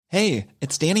Hey,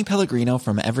 it's Danny Pellegrino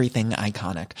from Everything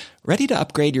Iconic. Ready to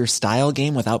upgrade your style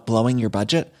game without blowing your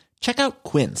budget? Check out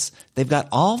Quince. They've got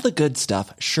all the good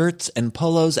stuff, shirts and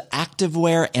polos,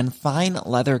 activewear, and fine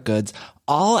leather goods,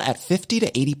 all at 50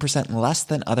 to 80% less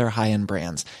than other high-end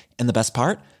brands. And the best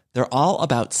part? They're all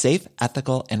about safe,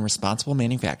 ethical, and responsible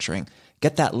manufacturing.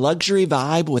 Get that luxury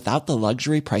vibe without the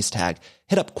luxury price tag.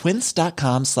 Hit up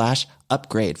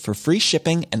quince.com/upgrade for free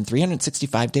shipping and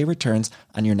 365-day returns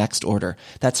on your next order.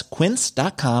 That's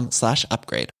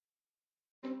quince.com/upgrade.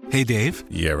 Hey, Dave.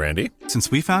 Yeah, Randy. Since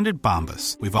we founded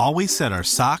Bombas, we've always said our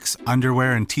socks,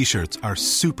 underwear, and T-shirts are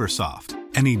super soft.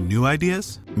 Any new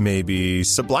ideas? Maybe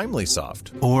sublimely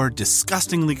soft. Or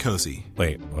disgustingly cozy.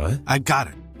 Wait, what? I got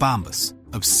it. Bombas.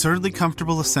 Absurdly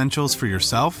comfortable essentials for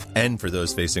yourself and for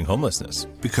those facing homelessness.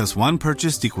 Because one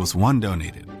purchased equals one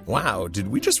donated. Wow, did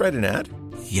we just write an ad?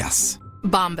 Yes.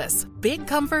 Bombas. Big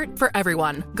comfort for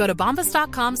everyone. Go to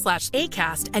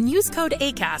bombas.com/ACAST and use code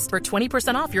ACAST for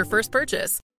 20% off your first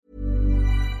purchase.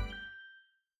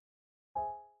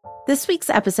 This week's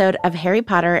episode of Harry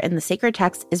Potter and the Sacred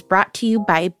Text is brought to you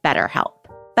by BetterHelp.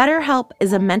 BetterHelp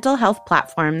is a mental health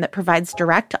platform that provides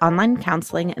direct online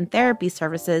counseling and therapy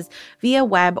services via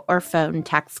web or phone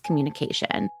text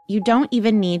communication. You don't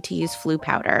even need to use flu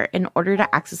powder in order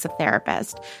to access a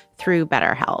therapist through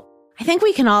BetterHelp. I think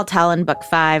we can all tell in Book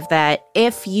 5 that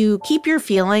if you keep your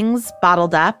feelings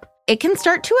bottled up, it can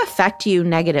start to affect you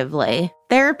negatively.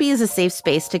 Therapy is a safe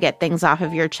space to get things off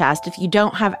of your chest if you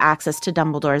don't have access to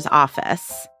Dumbledore's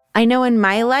office. I know in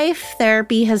my life,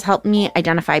 therapy has helped me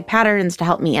identify patterns to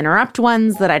help me interrupt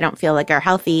ones that I don't feel like are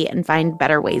healthy and find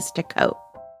better ways to cope.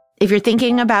 If you're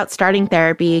thinking about starting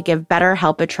therapy, give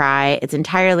BetterHelp a try. It's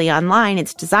entirely online.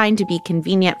 It's designed to be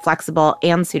convenient, flexible,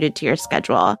 and suited to your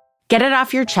schedule. Get it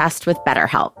off your chest with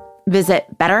BetterHelp. Visit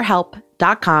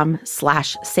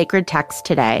BetterHelp.com/sacredtext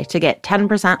today to get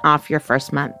 10% off your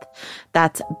first month.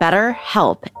 That's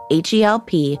BetterHelp,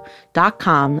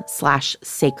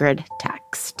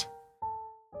 HELP.com/sacredtext.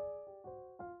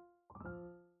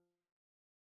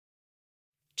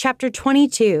 Chapter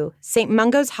 22, St.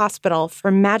 Mungo's Hospital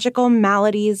for Magical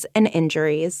Maladies and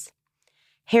Injuries.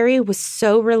 Harry was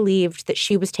so relieved that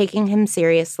she was taking him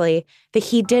seriously that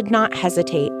he did not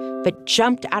hesitate, but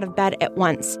jumped out of bed at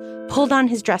once, pulled on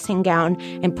his dressing gown,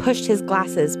 and pushed his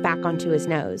glasses back onto his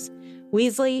nose.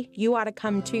 "Weasley, you ought to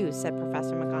come too," said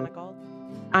Professor McGonagall.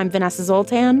 I'm Vanessa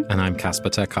Zoltan. And I'm Casper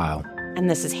ter Kuile. And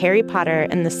this is Harry Potter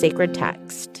and the Sacred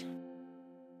Text.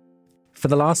 For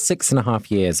the last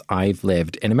 6.5 years, I've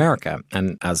lived in America.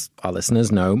 And as our listeners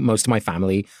know, most of my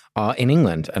family are in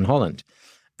England and Holland.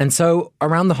 And so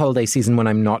around the holiday season, when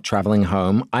I'm not traveling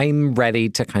home, I'm ready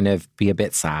to kind of be a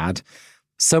bit sad.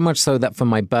 So much so that for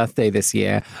my birthday this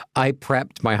year, I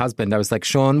prepped my husband. I was like,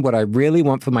 Sean, what I really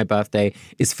want for my birthday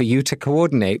is for you to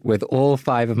coordinate with all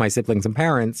 5 of my siblings and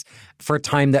parents for a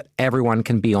time that everyone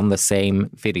can be on the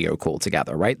same video call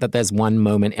together, right? That there's one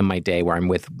moment in my day where I'm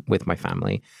with my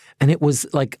family. And it was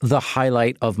like the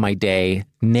highlight of my day,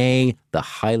 nay, the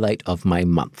highlight of my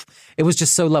month. It was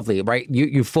just so lovely, right?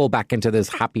 You fall back into those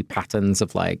happy patterns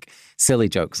of like silly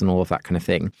jokes and all of that kind of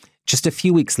thing. Just a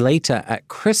few weeks later at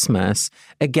Christmas,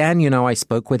 again, I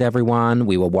spoke with everyone.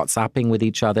 We were WhatsApping with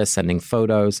each other, sending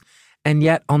photos. And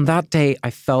yet on that day,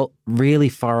 I felt really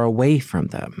far away from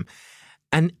them.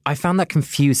 And I found that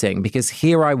confusing because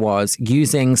here I was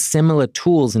using similar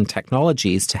tools and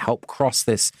technologies to help cross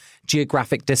this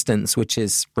geographic distance, which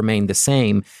has remained the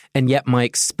same. And yet my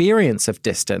experience of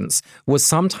distance was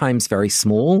sometimes very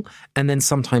small and then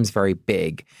sometimes very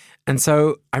big. And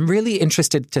so I'm really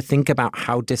interested to think about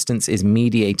how distance is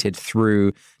mediated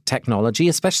through technology,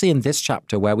 especially in this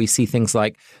chapter where we see things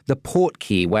like the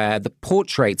portkey, where the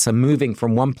portraits are moving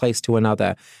from one place to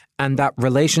another. And that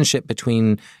relationship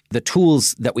between the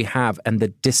tools that we have and the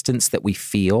distance that we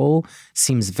feel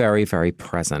seems very, very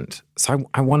present. So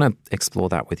I want to explore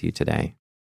that with you today.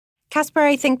 Casper,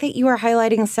 I think that you are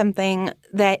highlighting something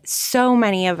that so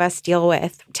many of us deal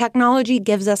with. Technology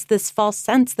gives us this false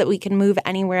sense that we can move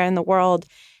anywhere in the world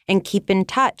and keep in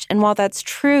touch. And while that's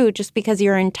true, just because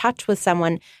you're in touch with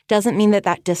someone doesn't mean that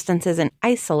that distance isn't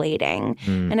isolating.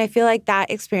 And I feel like that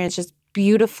experience just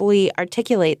beautifully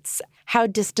articulates how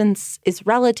distance is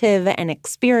relative and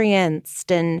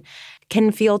experienced and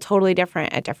can feel totally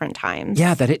different at different times.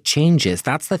 Yeah, that it changes.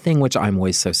 That's the thing which I'm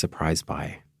always so surprised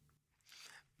by.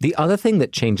 The other thing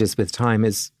that changes with time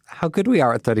is how good we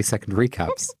are at 30-second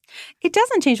recaps. It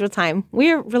doesn't change with time.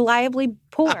 We're reliably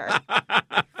poor.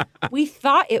 We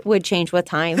thought it would change with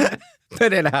time.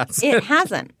 But it hasn't. It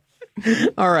hasn't.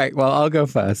 All right, well, I'll go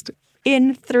first.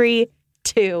 In 3,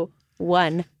 2,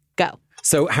 1, go.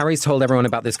 So Harry's told everyone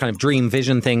about this kind of dream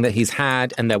vision thing that he's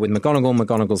had, and they're with McGonagall.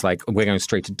 McGonagall's like, we're going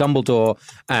straight to Dumbledore.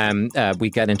 We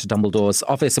get into Dumbledore's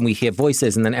office and we hear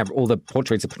voices, and then all the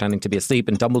portraits are pretending to be asleep,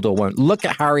 and Dumbledore won't look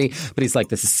at Harry, but he's like,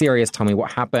 this is serious. Tell me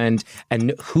what happened.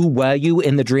 And who were you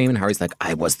in the dream? And Harry's like,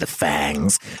 I was the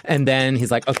Fangs. And then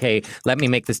he's like, okay, let me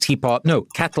make this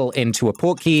kettle into a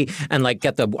portkey and like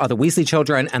get the other Weasley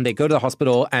children. And they go to the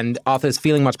hospital, and Arthur's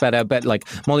feeling much better, but like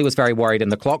Molly was very worried,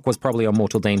 and the clock was probably on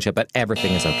mortal danger, but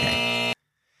everything is okay.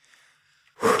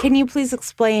 Can you please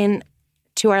explain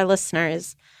to our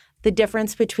listeners the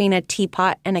difference between a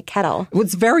teapot and a kettle? Well,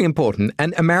 it's very important.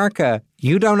 And America,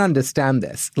 you don't understand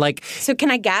this. Like, so can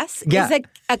I guess? Yeah. Is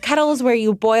a kettle is where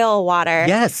you boil water.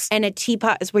 Yes. And a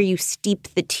teapot is where you steep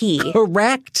the tea.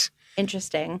 Correct.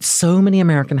 Interesting. So many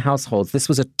American households, this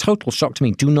was a total shock to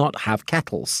me, do not have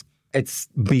kettles. It's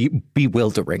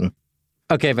bewildering.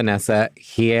 Okay, Vanessa,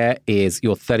 here is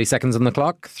your 30 seconds on the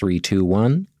clock. 3, 2,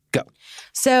 1, go.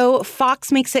 So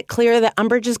Fawkes makes it clear that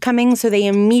Umbridge is coming, so they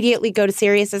immediately go to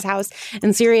Sirius's house,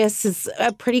 and Sirius is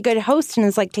a pretty good host and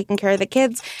is like taking care of the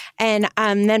kids. And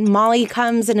then Molly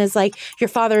comes and is like, your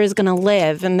father is going to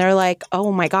live. And they're like,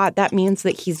 oh my God, that means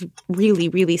that he's really,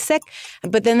 really sick.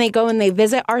 But then they go and they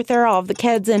visit Arthur, all of the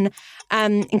kids, and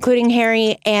including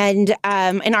Harry, and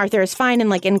Arthur is fine and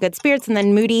like in good spirits. And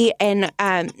then Moody and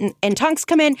Tonks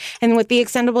come in, and with the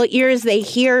extendable ears, they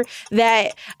hear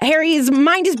that Harry's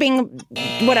mind is being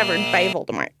whatevered by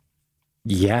Voldemort.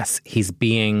 Yes, he's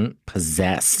being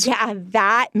possessed. Yeah,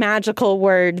 that magical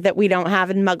word that we don't have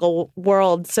in Muggle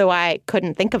world, so I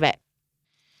couldn't think of it.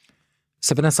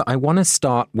 So, Vanessa, I want to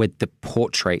start with the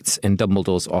portraits in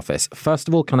Dumbledore's office. First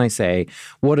of all, can I say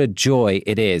what a joy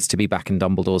it is to be back in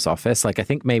Dumbledore's office? Like, I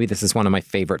think maybe this is one of my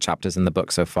favorite chapters in the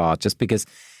book so far, just because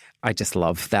I just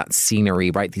love that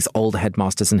scenery, right? These old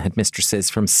headmasters and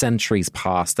headmistresses from centuries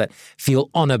past that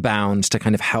feel honor-bound to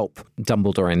kind of help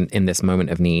Dumbledore in this moment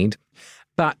of need.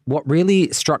 But what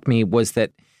really struck me was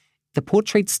that the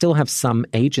portraits still have some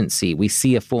agency. We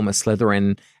see a former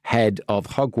Slytherin head of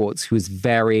Hogwarts who is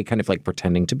very kind of like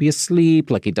pretending to be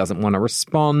asleep, like he doesn't want to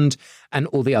respond, and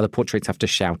all the other portraits have to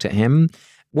shout at him.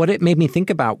 What it made me think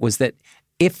about was that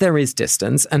if there is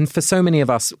distance, and for so many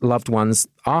of us, loved ones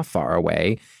are far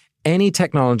away, any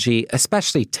technology,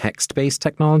 especially text-based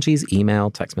technologies,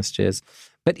 email, text messages,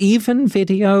 but even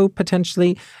video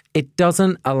potentially, it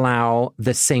doesn't allow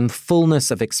the same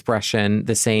fullness of expression,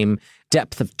 the same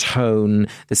depth of tone,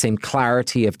 the same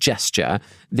clarity of gesture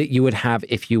that you would have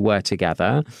if you were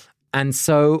together. And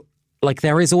so, like,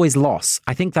 there is always loss.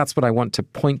 I think that's what I want to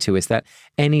point to, is that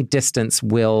any distance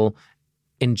will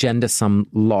engender some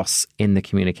loss in the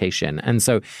communication. And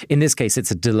so in this case,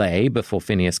 it's a delay before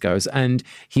Phineas goes. And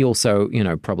he also,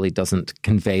 probably doesn't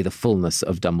convey the fullness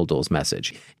of Dumbledore's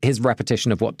message. His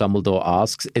repetition of what Dumbledore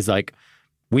asks is like,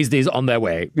 Weasley's on their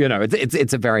way.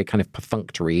 It's a very kind of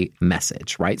perfunctory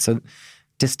message, right? So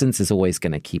distance is always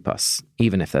going to keep us,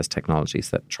 even if there's technologies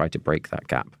that try to break that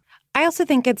gap. I also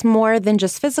think it's more than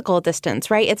just physical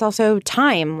distance, right? It's also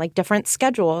time, like different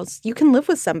schedules. You can live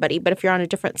with somebody, but if you're on a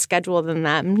different schedule than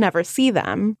them, never see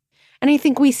them. And I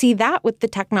think we see that with the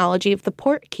technology of the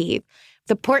portkey.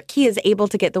 The portkey is able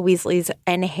to get the Weasleys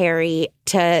and Harry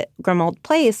to Grimmauld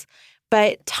Place,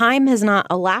 but time has not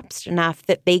elapsed enough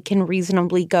that they can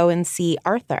reasonably go and see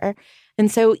Arthur. And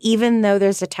so even though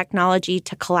there's a technology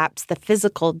to collapse the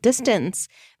physical distance,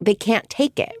 they can't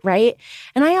take it, right?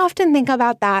 And I often think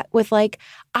about that with like,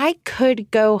 I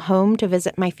could go home to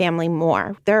visit my family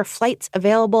more. There are flights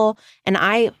available, and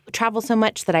I travel so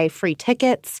much that I have free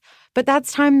tickets. But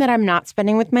that's time that I'm not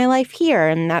spending with my life here,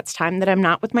 and that's time that I'm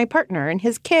not with my partner and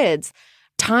his kids.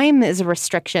 Time is a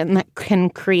restriction that can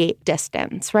create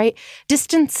distance, right?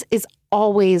 Distance is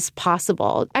always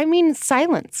possible. I mean,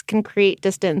 silence can create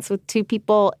distance with two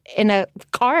people in a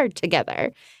car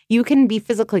together. You can be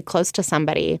physically close to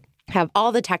somebody, have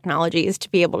all the technologies to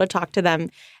be able to talk to them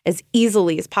as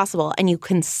easily as possible, and you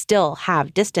can still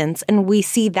have distance. And we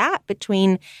see that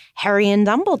between Harry and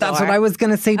Dumbledore. That's what I was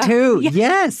going to say too.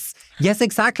 Yes. Yes,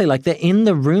 exactly. Like they're in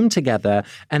the room together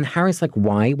and Harry's like,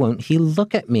 why won't he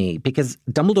look at me? Because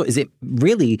Dumbledore, is it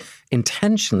really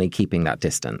intentionally keeping that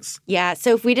distance? Yeah.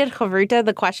 So if we did Haruta,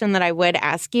 the question that I would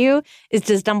ask you is,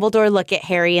 does Dumbledore look at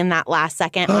Harry in that last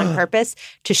second on purpose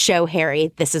to show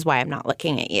Harry, this is why I'm not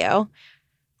looking at you?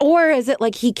 Or is it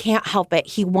like he can't help it?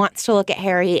 He wants to look at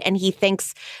Harry and he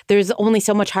thinks there's only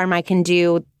so much harm I can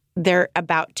do. They're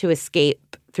about to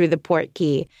escape through the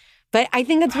portkey. But I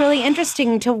think it's really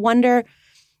interesting to wonder,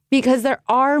 Because there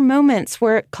are moments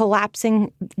where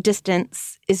collapsing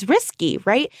distance is risky,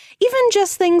 right? Even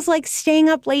just things like staying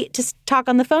up late to talk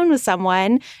on the phone with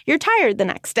someone, you're tired the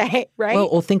next day, right? Well,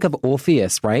 or think of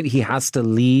Orpheus, right? He has to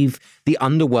leave the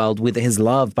underworld with his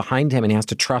love behind him and he has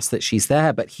to trust that she's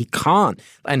there, but he can't.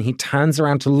 And he turns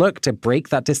around to look to break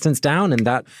that distance down, and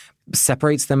that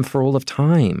separates them for all of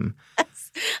time.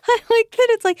 Yes. I like that.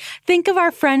 It's like, think of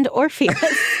our friend Orpheus.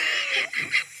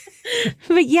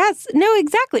 But yes, no,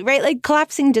 exactly, right? Like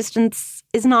collapsing distance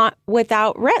is not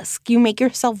without risk. You make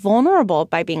yourself vulnerable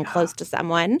by being close to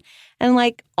someone, and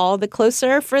like all the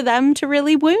closer for them to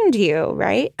really wound you,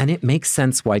 right? And it makes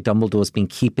sense why Dumbledore's been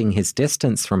keeping his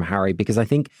distance from Harry, because I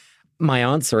think my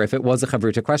answer, if it was a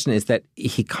Chavruta question, is that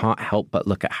he can't help but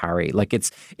look at Harry. Like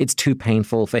it's too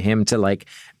painful for him to like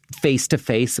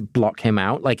face-to-face block him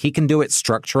out. Like he can do it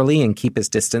structurally and keep his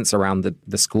distance around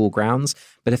the school grounds.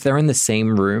 But if they're in the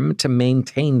same room, to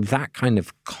maintain that kind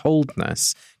of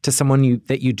coldness to someone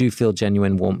that you do feel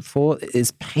genuine warmth for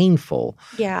is painful.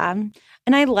 Yeah.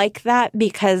 And I like that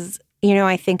because, you know,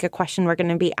 I think a question we're going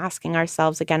to be asking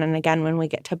ourselves again and again when we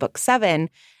get to book 7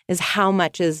 is how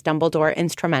much is Dumbledore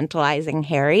instrumentalizing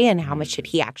Harry and how much should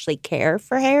he actually care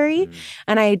for Harry?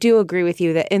 And I do agree with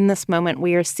you that in this moment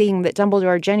we are seeing that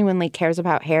Dumbledore genuinely cares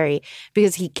about Harry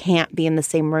because he can't be in the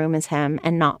same room as him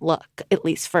and not look, at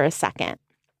least for a second.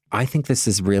 I think this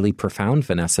is really profound,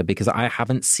 Vanessa, because I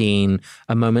haven't seen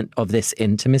a moment of this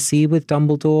intimacy with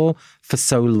Dumbledore for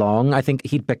so long. I think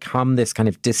he'd become this kind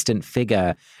of distant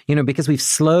figure, you know, because we've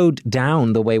slowed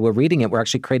down the way we're reading it. We're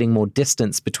actually creating more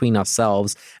distance between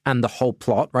ourselves and the whole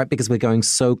plot, right? Because we're going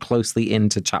so closely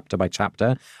into chapter by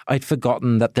chapter. I'd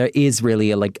forgotten that there is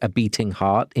really a beating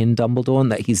heart in Dumbledore and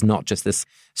that he's not just this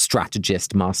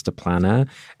strategist, master planner,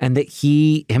 and that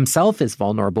he himself is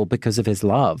vulnerable because of his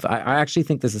love. I actually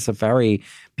think this is a very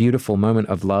beautiful moment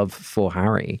of love for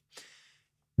Harry.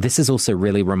 This is also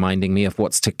really reminding me of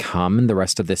what's to come in the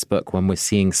rest of this book when we're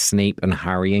seeing Snape and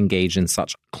Harry engage in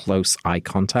such close eye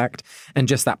contact, and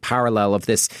just that parallel of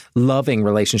this loving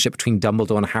relationship between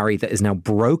Dumbledore and Harry that is now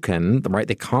broken, right?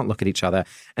 They can't look at each other,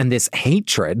 and this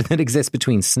hatred that exists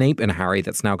between Snape and Harry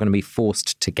that's now going to be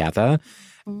forced together.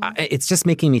 It's just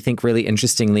making me think really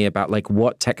interestingly about like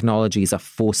what technologies are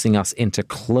forcing us into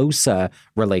closer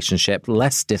relationship,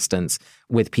 less distance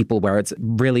with people where it's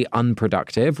really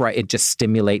unproductive, right? It just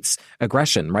stimulates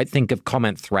aggression, right? Think of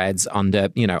comment threads under,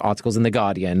 you know, articles in The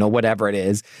Guardian or whatever it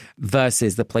is,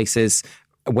 versus the places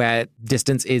where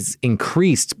distance is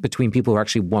increased between people who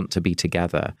actually want to be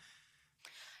together.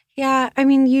 Yeah, I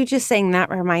mean, you just saying that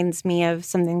reminds me of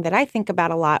something that I think about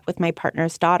a lot with my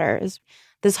partner's daughters.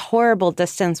 This horrible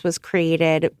distance was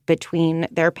created between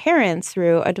their parents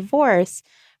through a divorce,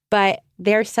 but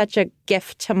they're such a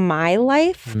gift to my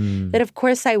life that, of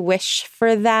course, I wish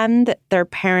for them that their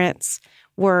parents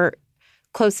were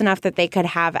close enough that they could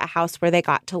have a house where they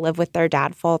got to live with their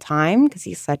dad full time because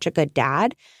he's such a good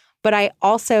dad. But I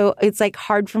also, it's like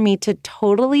hard for me to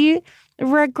totally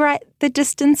regret the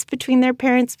distance between their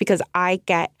parents because I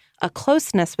get a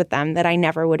closeness with them that I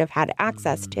never would have had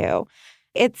access to.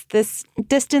 It's this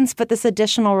distance, but this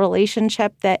additional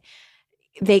relationship that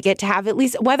they get to have, at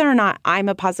least whether or not I'm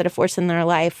a positive force in their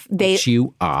life. Which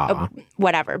you are.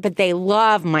 Whatever. But they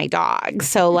love my dog.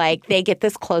 So like they get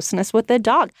this closeness with the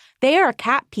dog. They are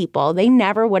cat people. They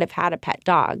never would have had a pet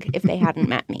dog if they hadn't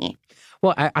met me.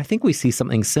 Well, I think we see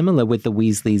something similar with the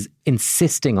Weasleys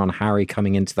insisting on Harry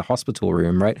coming into the hospital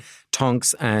room, right?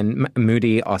 Tonks and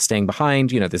Moody are staying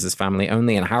behind. You know, this is family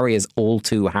only. And Harry is all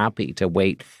too happy to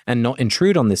wait and not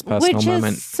intrude on this personal moment.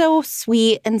 Which is so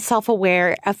sweet and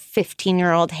self-aware of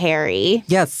 15-year-old Harry.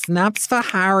 Yes, snaps for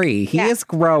Harry. He is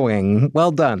growing.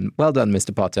 Well done. Well done,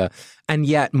 Mr. Potter. And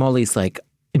yet Molly's like,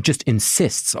 just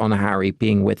insists on Harry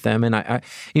being with them. And I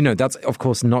you know, that's of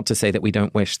course not to say that we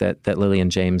don't wish that Lily and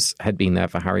James had been there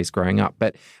for Harry's growing up,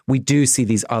 but we do see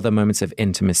these other moments of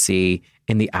intimacy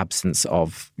in the absence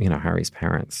of, you know, Harry's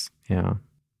parents. Yeah.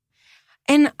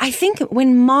 And I think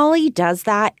when Molly does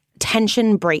that,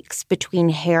 tension breaks between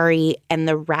Harry and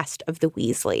the rest of the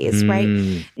Weasleys,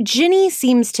 right? Ginny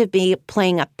seems to be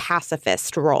playing a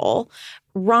pacifist role.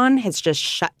 Ron has just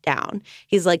shut down.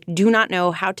 He's like, do not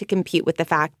know how to compute with the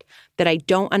fact that I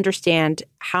don't understand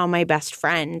how my best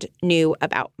friend knew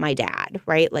about my dad,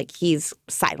 right? Like he's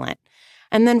silent.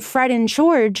 And then Fred and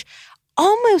George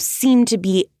almost seem to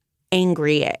be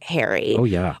angry at Harry. Oh,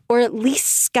 yeah. Or at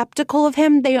least skeptical of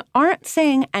him. They aren't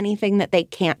saying anything that they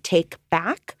can't take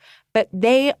back, but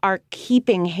they are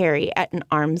keeping Harry at an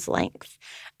arm's length.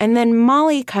 And then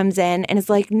Molly comes in and is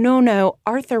like, no,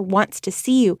 Arthur wants to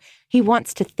see you. He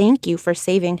wants to thank you for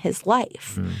saving his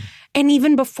life. And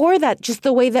even before that, just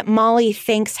the way that Molly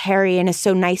thanks Harry and is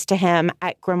so nice to him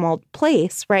at Grimmauld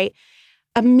Place, right,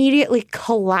 immediately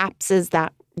collapses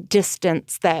that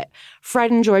distance that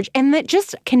Fred and George and that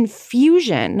just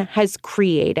confusion has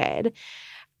created.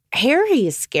 Harry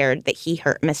is scared that he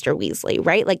hurt Mr. Weasley,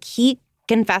 right? Like, he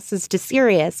confesses to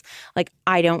Sirius, like,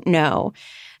 I don't know.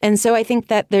 And so I think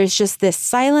that there's just this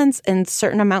silence and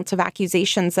certain amounts of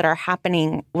accusations that are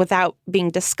happening without being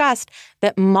discussed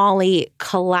that Molly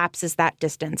collapses that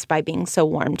distance by being so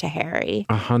warm to Harry.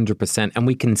 100%. And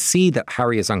we can see that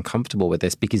Harry is uncomfortable with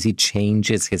this because he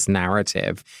changes his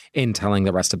narrative in telling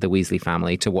the rest of the Weasley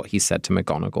family to what he said to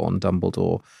McGonagall and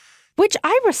Dumbledore. Which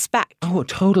I respect. Oh,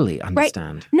 totally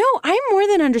understand. Right? No, I more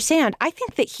than understand. I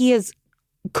think that he is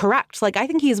correct. Like, I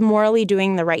think he's morally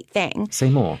doing the right thing. Say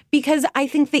more. Because I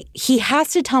think that he has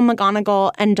to tell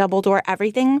McGonagall and Dumbledore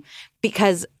everything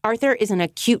because Arthur is in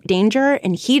acute danger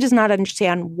and he does not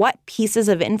understand what pieces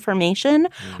of information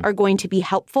are going to be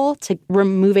helpful to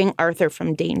removing Arthur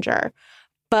from danger.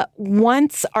 But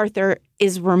once Arthur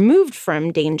is removed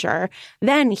from danger,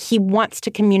 then he wants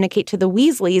to communicate to the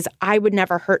Weasleys, I would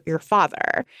never hurt your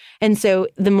father. And so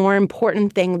the more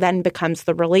important thing then becomes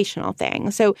the relational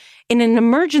thing. So in an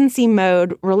emergency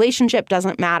mode, relationship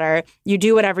doesn't matter. You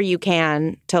do whatever you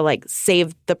can to, like,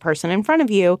 save the person in front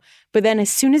of you. But then as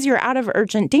soon as you're out of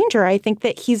urgent danger, I think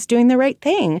that he's doing the right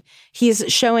thing. He's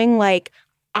showing, like,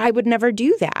 I would never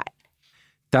do that.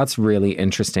 That's really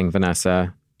interesting,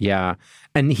 Vanessa. Yeah.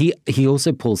 And he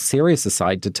also pulls Sirius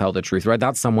aside to tell the truth, right?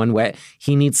 That's someone where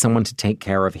he needs someone to take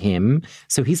care of him.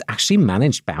 So he's actually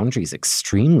managed boundaries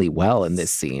extremely well in this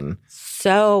scene.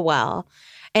 So well.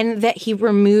 And that he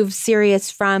removes Sirius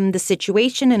from the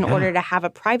situation in order to have a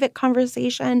private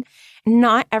conversation.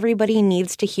 Not everybody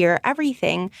needs to hear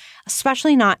everything,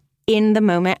 especially not in the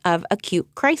moment of acute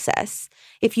crisis.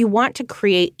 If you want to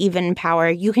create even power,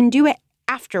 you can do it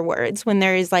afterwards when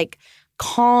there is, like,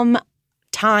 calm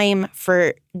time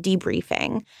for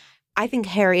debriefing. I think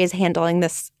Harry is handling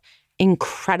this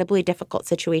incredibly difficult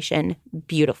situation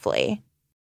beautifully.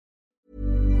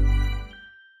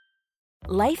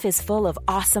 Life is full of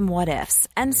awesome what-ifs,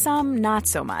 and some not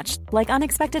so much, like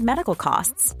unexpected medical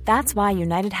costs. That's why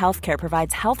United Healthcare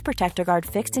provides Health Protector Guard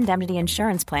fixed indemnity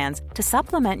insurance plans to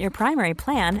supplement your primary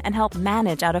plan and help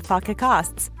manage out-of-pocket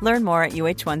costs. Learn more at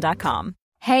uh1.com.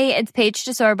 Hey, it's Paige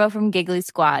DeSorbo from Giggly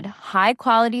Squad. High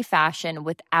quality fashion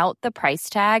without the price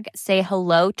tag. Say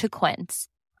hello to Quince.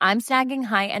 I'm snagging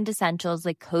high-end essentials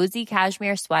like cozy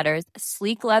cashmere sweaters,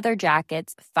 sleek leather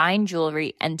jackets, fine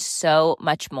jewelry, and so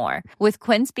much more. With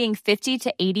Quince being 50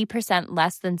 to 80%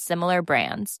 less than similar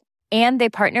brands. And they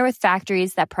partner with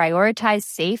factories that prioritize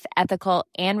safe, ethical,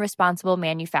 and responsible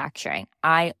manufacturing.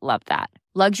 I love that.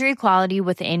 Luxury quality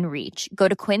within reach. Go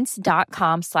to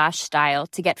quince.com/style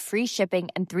to get free shipping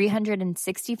and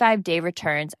 365-day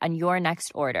returns on your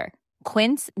next order.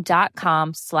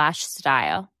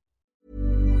 Quince.com/style.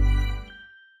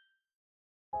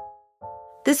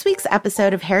 This week's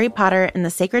episode of Harry Potter and the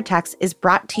Sacred Text is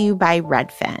brought to you by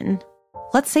Redfin.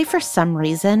 Let's say for some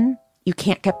reason you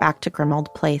can't get back to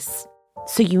Grimmauld Place,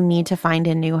 so you need to find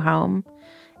a new home.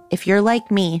 If you're like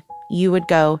me, you would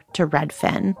go to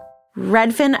Redfin.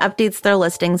 Redfin updates their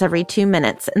listings every 2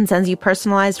 minutes and sends you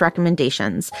personalized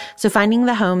recommendations, so finding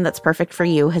the home that's perfect for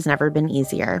you has never been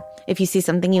easier. If you see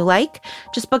something you like,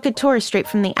 just book a tour straight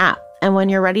from the app. And when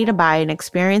you're ready to buy, an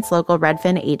experienced local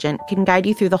Redfin agent can guide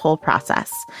you through the whole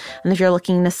process. And if you're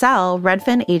looking to sell,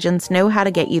 Redfin agents know how to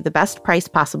get you the best price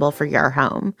possible for your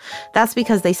home. That's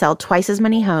because they sell twice as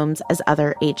many homes as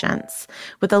other agents.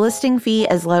 With a listing fee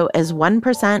as low as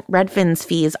 1%, Redfin's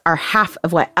fees are half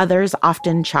of what others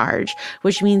often charge,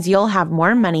 which means you'll have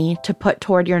more money to put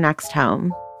toward your next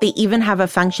home. They even have a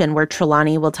function where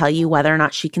Trelawney will tell you whether or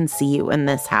not she can see you in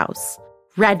this house.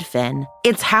 Redfin.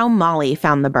 It's how Molly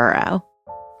found the burrow.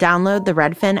 Download the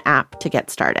Redfin app to get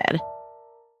started.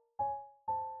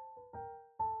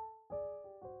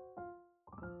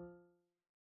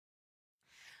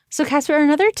 So, Casper,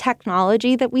 another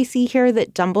technology that we see here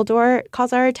that Dumbledore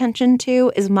calls our attention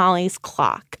to is Molly's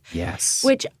clock. Yes.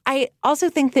 Which I also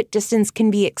think that distance can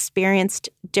be experienced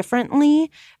differently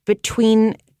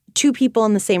between two people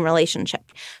in the same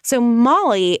relationship. So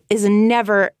Molly is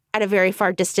never at a very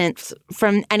far distance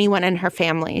from anyone in her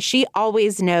family. She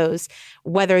always knows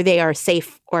whether they are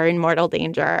safe or in mortal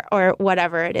danger or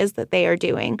whatever it is that they are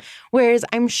doing. Whereas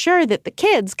I'm sure that the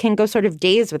kids can go sort of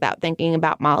days without thinking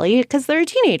about Molly because they're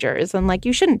teenagers and, like,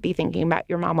 you shouldn't be thinking about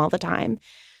your mom all the time.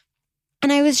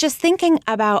 And I was just thinking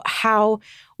about how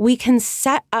we can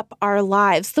set up our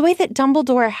lives the way that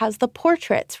Dumbledore has the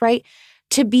portraits, right?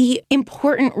 to be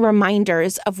important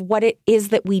reminders of what it is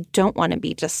that we don't want to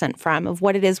be distant from, of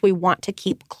what it is we want to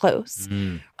keep close.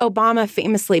 Obama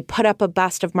famously put up a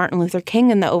bust of Martin Luther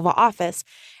King in the Oval Office,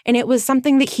 and it was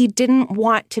something that he didn't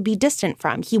want to be distant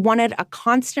from. He wanted a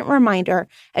constant reminder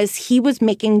as he was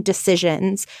making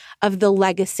decisions of the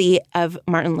legacy of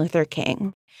Martin Luther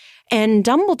King. And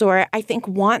Dumbledore, I think,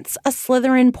 wants a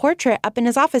Slytherin portrait up in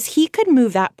his office. He could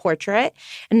move that portrait,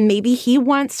 and maybe he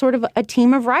wants sort of a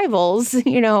team of rivals,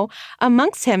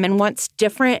 amongst him, and wants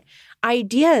different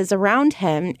ideas around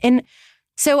him. And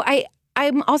so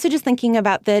I'm also just thinking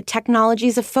about the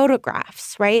technologies of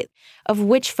photographs, right? Of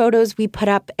which photos we put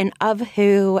up and of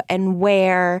who and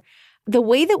where. The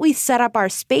way that we set up our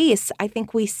space, I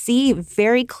think we see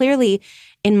very clearly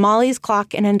in Molly's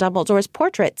clock and in Dumbledore's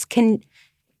portraits can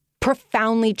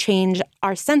profoundly change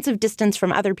our sense of distance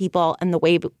from other people and the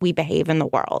way we behave in the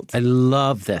world. I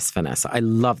love this, Vanessa. I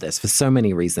love this for so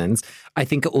many reasons. I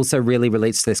think it also really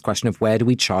relates to this question of where do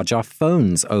we charge our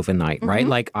phones overnight, right?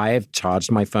 Like I have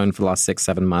charged my phone for the last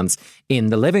 6-7 months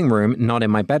in the living room, not in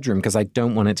my bedroom, because I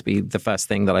don't want it to be the first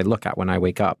thing that I look at when I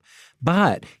wake up.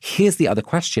 But here's the other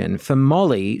question. For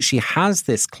Molly, she has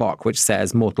this clock which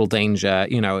says mortal danger,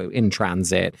 in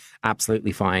transit,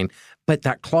 absolutely fine. But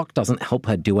that clock doesn't help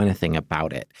her do anything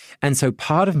about it. And so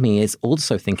part of me is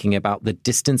also thinking about the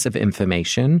distance of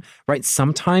information, right?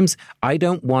 Sometimes I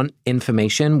don't want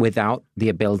information without the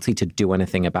ability to do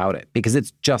anything about it because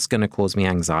it's just going to cause me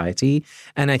anxiety.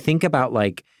 And I think about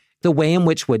the way in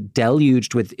which we're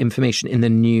deluged with information in the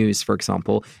news, for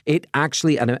example, it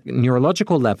actually at a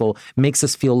neurological level makes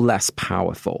us feel less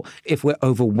powerful if we're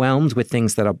overwhelmed with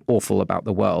things that are awful about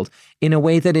the world in a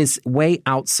way that is way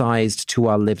outsized to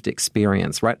our lived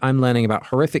experience, right? I'm learning about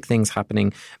horrific things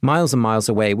happening miles and miles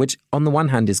away, which on the one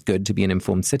hand is good to be an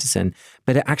informed citizen,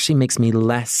 but it actually makes me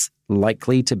less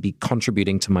likely to be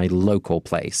contributing to my local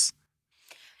place.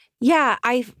 Yeah,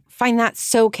 I find that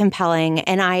so compelling.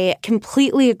 And I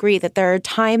completely agree that there are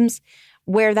times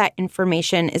where that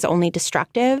information is only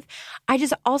destructive. I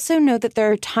just also know that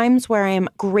there are times where I'm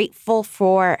grateful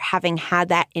for having had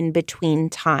that in-between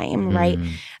time, right?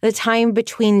 The time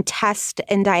between test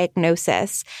and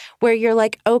diagnosis, where you're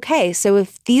like, okay, so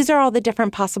if these are all the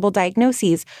different possible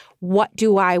diagnoses, what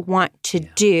do I want to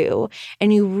do?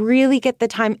 And you really get the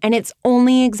time, and it's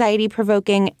only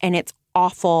anxiety-provoking, and it's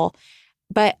awful.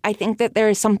 But I think that there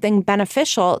is something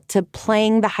beneficial to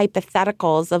playing the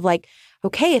hypotheticals of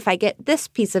okay, if I get this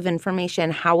piece of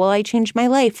information, how will I change my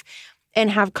life? And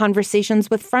have conversations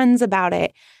with friends about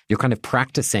it. You're kind of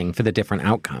practicing for the different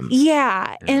outcomes.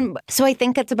 Yeah. And so I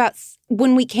think it's about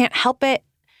when we can't help it,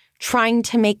 trying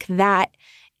to make that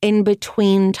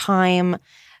in-between time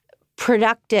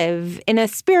productive in a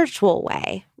spiritual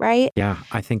way, right? Yeah,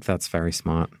 I think that's very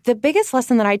smart. The biggest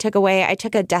lesson that I took away, I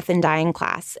took a death and dying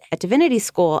class at Divinity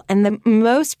School, and the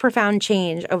most profound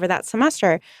change over that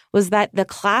semester was that the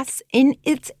class in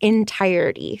its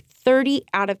entirety, 30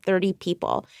 out of 30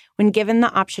 people, when given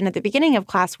the option at the beginning of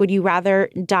class, would you rather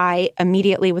die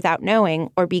immediately without knowing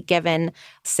or be given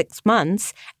 6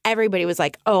 months? Everybody was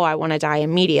like, oh, I want to die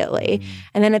immediately.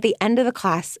 And then at the end of the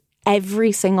class,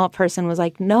 every single person was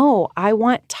like, no, I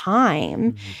want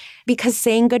time. Because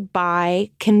saying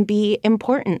goodbye can be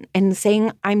important, and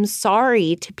saying I'm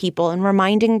sorry to people and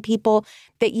reminding people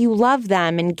that you love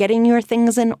them and getting your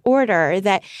things in order,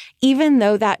 that even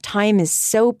though that time is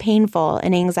so painful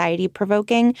and anxiety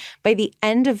provoking, by the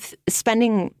end of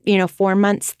spending, 4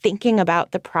 months thinking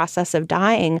about the process of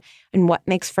dying and what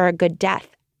makes for a good death,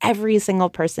 every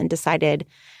single person decided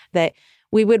that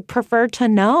we would prefer to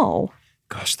know.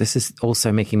 Gosh, this is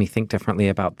also making me think differently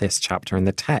about this chapter in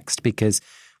the text, because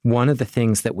one of the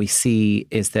things that we see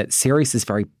is that Sirius is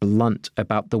very blunt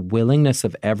about the willingness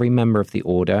of every member of the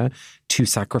Order to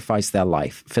sacrifice their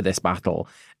life for this battle.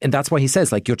 And that's why he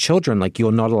says, your children,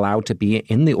 you're not allowed to be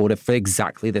in the Order for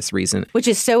exactly this reason. Which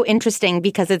is so interesting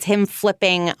because it's him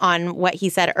flipping on what he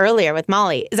said earlier with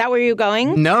Molly. Is that where you're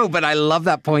going? No, but I love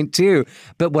that point too.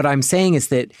 But what I'm saying is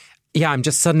that I'm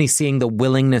just suddenly seeing the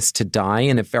willingness to die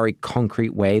in a very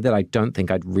concrete way that I don't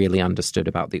think I'd really understood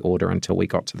about the Order until we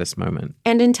got to this moment.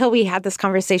 And until we had this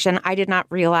conversation, I did not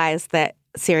realize that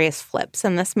Sirius flips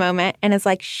in this moment. And it's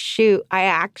like, shoot, I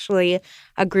actually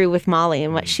agree with Molly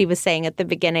and what she was saying at the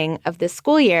beginning of this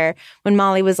school year when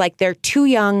Molly was like, they're too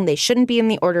young. They shouldn't be in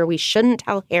the Order. We shouldn't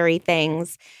tell Harry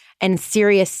things. And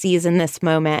Sirius sees in this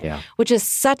moment, which is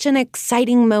such an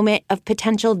exciting moment of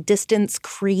potential distance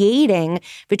creating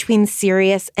between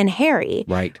Sirius and Harry.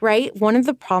 Right. One of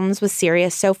the problems with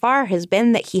Sirius so far has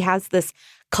been that he has this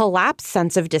collapsed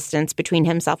sense of distance between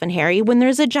himself and Harry when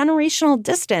there's a generational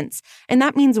distance. And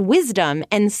that means wisdom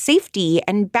and safety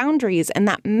and boundaries, and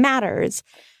that matters.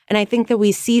 And I think that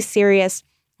we see Sirius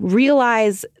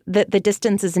realize that the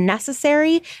distance is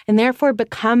necessary and therefore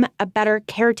become a better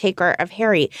caretaker of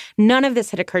Harry. None of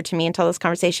this had occurred to me until this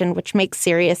conversation, which makes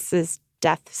Sirius's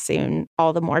death soon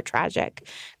all the more tragic,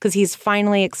 because he's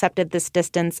finally accepted this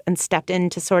distance and stepped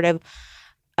into sort of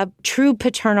a true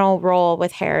paternal role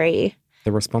with Harry.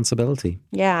 The responsibility.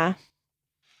 Yeah.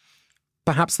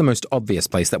 Perhaps the most obvious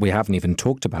place that we haven't even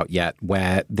talked about yet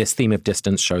where this theme of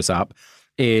distance shows up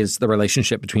is the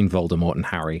relationship between Voldemort and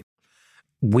Harry.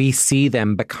 We see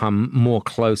them become more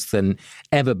close than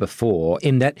ever before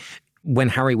in that when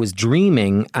Harry was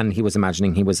dreaming and he was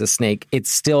imagining he was a snake,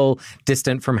 it's still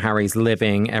distant from Harry's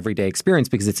living everyday experience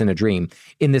because it's in a dream.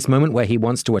 In this moment where he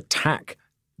wants to attack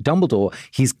Dumbledore,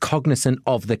 he's cognizant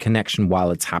of the connection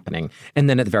while it's happening. And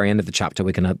then at the very end of the chapter,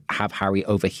 we're going to have Harry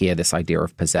overhear this idea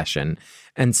of possession.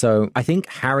 And so I think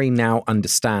Harry now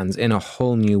understands in a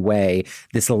whole new way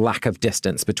this lack of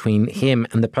distance between him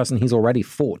and the person he's already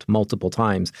fought multiple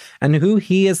times and who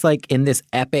he is like in this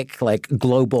epic like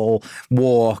global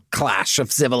war clash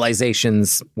of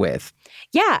civilizations with.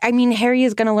 Yeah, I mean, Harry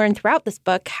is going to learn throughout this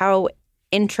book how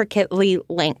intricately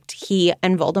linked he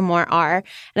and Voldemort are.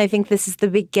 And I think this is the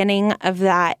beginning of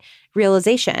that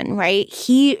realization, right?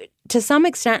 He, to some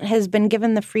extent, has been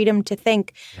given the freedom to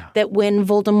think that when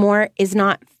Voldemort is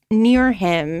not near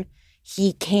him,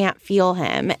 he can't feel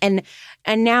him. And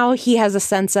now he has a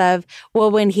sense of,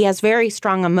 well, when he has very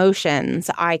strong emotions,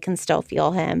 I can still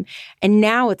feel him. And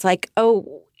now it's like,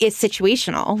 oh, it's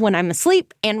situational. When I'm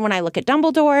asleep and when I look at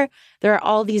Dumbledore, there are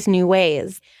all these new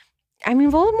ways. I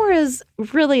mean, Voldemort is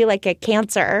really like a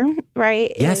cancer,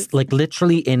 right? Yes, like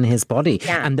literally in his body.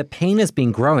 Yeah. And the pain has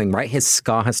been growing, right? His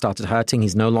scar has started hurting.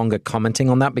 He's no longer commenting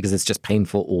on that because it's just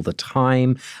painful all the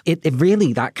time. It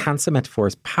really, that cancer metaphor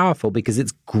is powerful because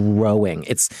it's growing.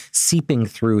 It's seeping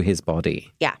through his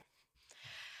body. Yeah.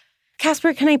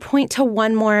 Casper, can I point to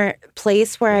one more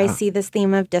place where I see this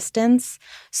theme of distance?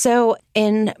 So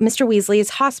in Mr. Weasley's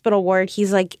hospital ward,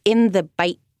 he's like in the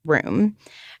bite room.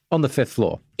 On the 5th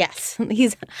floor. Yes,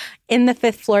 he's in the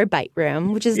 5th floor bite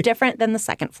room, which is different than the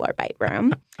 2nd floor bite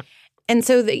room. And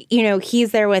so,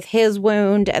 he's there with his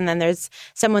wound, and then there's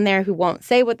someone there who won't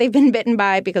say what they've been bitten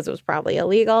by because it was probably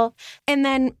illegal. And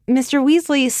then Mr.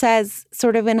 Weasley says,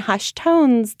 sort of in hushed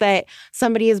tones, that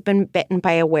somebody has been bitten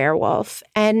by a werewolf.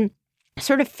 And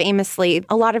sort of famously,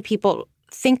 a lot of people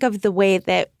think of the way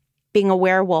that being a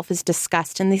werewolf is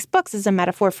discussed in these books as a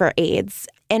metaphor for AIDS.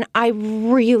 And I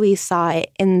really saw it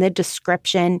in the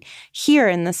description here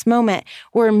in this moment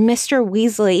where Mr.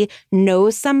 Weasley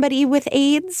knows somebody with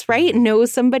AIDS, right?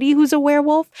 Knows somebody who's a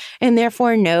werewolf and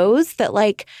therefore knows that,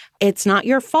 like, it's not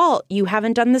your fault. You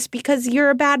haven't done this because you're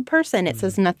a bad person. It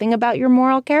says nothing about your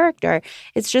moral character.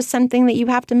 It's just something that you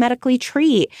have to medically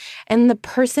treat. And the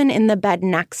person in the bed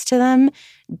next to them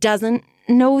doesn't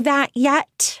know that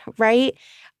yet, right?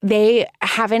 They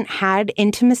haven't had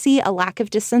intimacy, a lack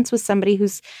of distance with somebody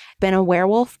who's been a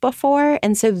werewolf before.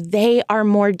 And so they are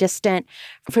more distant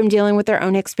from dealing with their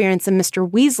own experience than Mr.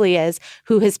 Weasley is,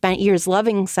 who has spent years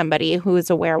loving somebody who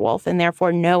is a werewolf and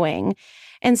therefore knowing.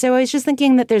 And so I was just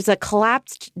thinking that there's a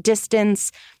collapsed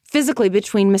distance physically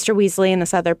between Mr. Weasley and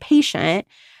this other patient,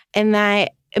 and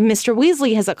that Mr.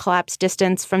 Weasley has a collapsed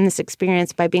distance from this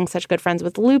experience by being such good friends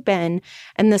with Lupin.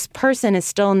 And this person is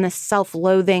still in this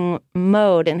self-loathing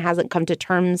mode and hasn't come to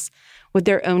terms with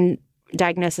their own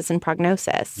diagnosis and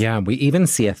prognosis. Yeah, we even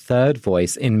see a third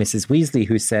voice in Mrs. Weasley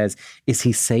who says, is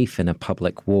he safe in a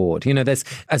public ward? There's,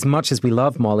 as much as we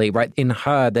love Molly, right, in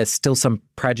her, there's still some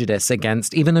prejudice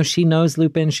against, even though she knows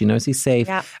Lupin, she knows he's safe.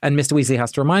 Yeah. And Mr. Weasley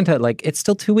has to remind her, like, it's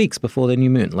still 2 weeks before the new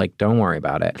moon. Like, don't worry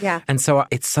about it. Yeah. And so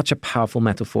it's such a powerful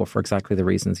metaphor for exactly the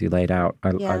reasons you laid out. I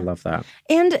love that.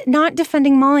 And not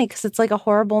defending Molly because it's like a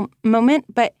horrible moment,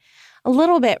 but a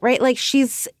little bit, right? Like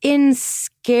she's in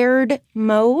scared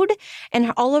mode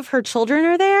and all of her children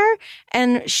are there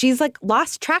and she's like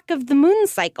lost track of the moon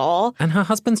cycle. And her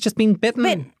husband's just been bitten.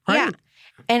 Right?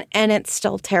 Yeah. And it's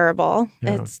still terrible.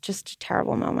 Yeah. It's just a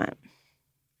terrible moment.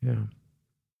 Yeah.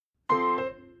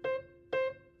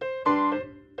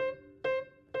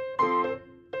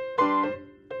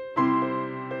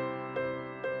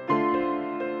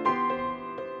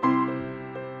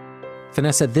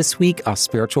 Vanessa, this week our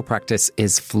spiritual practice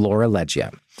is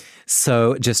Florilegia.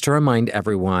 So just to remind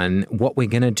everyone, what we're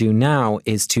going to do now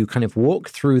is to kind of walk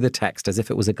through the text as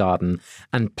if it was a garden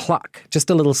and pluck just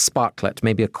a little sparklet,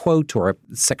 maybe a quote or a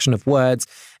section of words,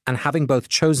 and having both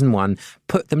chosen one,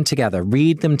 put them together,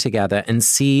 read them together and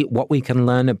see what we can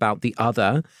learn about the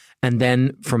other And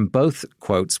then from both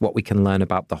quotes, what we can learn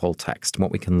about the whole text,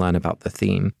 what we can learn about the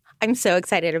theme. I'm so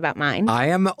excited about mine. I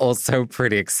am also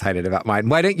pretty excited about mine.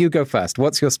 Why don't you go first?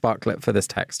 What's your sparklet for this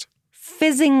text?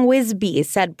 Fizzing whiz-bees,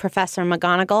 said Professor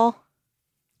McGonagall.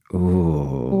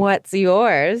 Ooh. What's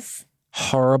yours?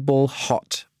 Horrible,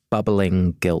 hot,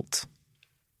 bubbling guilt.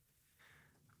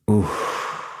 Ooh.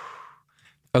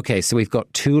 Okay, so we've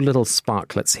got two little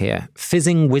sparklets here.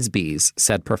 Fizzing whiz-bees,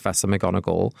 said Professor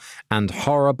McGonagall, and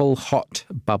horrible, hot,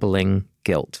 bubbling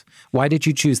guilt. Why did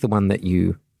you choose the one that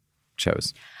you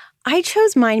chose? I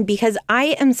chose mine because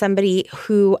I am somebody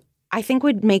who I think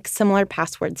would make similar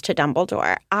passwords to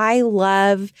Dumbledore. I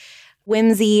love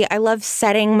whimsy. I love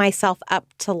setting myself up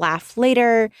to laugh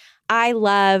later. I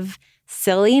love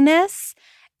silliness.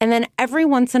 And then every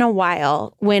once in a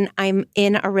while, when I'm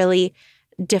in a really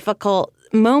difficult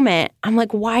moment, I'm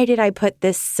like, why did I put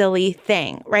this silly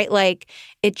thing, right? Like,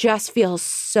 it just feels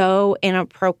so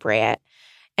inappropriate.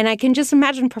 And I can just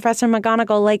imagine Professor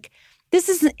McGonagall, like, this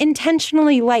is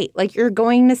intentionally light. Like, you're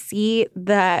going to see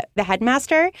the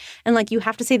headmaster and, like, you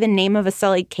have to say the name of a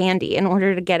silly candy in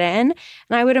order to get in.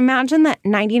 And I would imagine that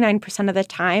 99% of the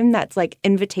time that's, like,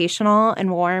 invitational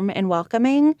and warm and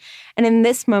welcoming. And in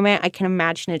this moment, I can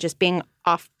imagine it just being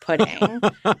off-putting,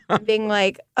 being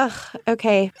like, ugh,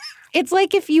 okay. It's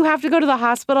like if you have to go to the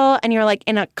hospital and you're, like,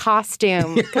 in a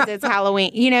costume because it's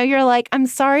Halloween. You know, you're like, I'm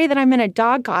sorry that I'm in a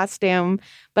dog costume,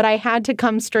 but I had to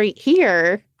come straight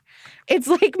here. It's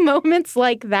like moments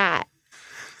like that.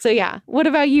 So yeah, what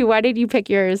about you? Why did you pick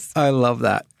yours? I love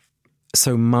that.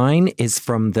 So mine is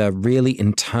from the really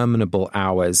interminable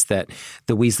hours that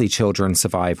the Weasley children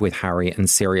survive with Harry and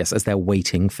Sirius as they're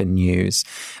waiting for news.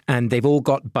 And they've all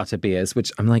got butterbeers, which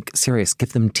I'm like, Sirius,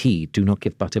 give them tea. Do not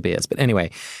give butterbeers. But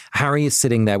anyway, Harry is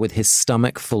sitting there with his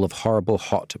stomach full of horrible,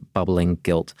 hot, bubbling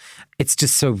guilt. It's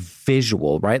just so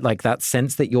visual, right? Like that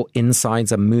sense that your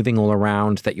insides are moving all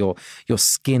around, that your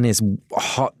skin is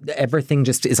hot, everything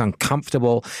just is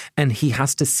uncomfortable. And he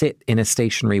has to sit in a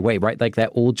stationary way, right? Like they're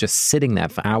all just sitting there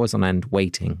for hours on end,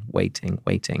 waiting.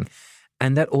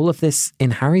 And that all of this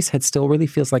in Harry's head still really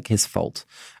feels like his fault.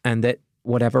 And that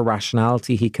whatever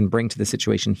rationality he can bring to the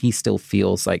situation, he still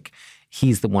feels like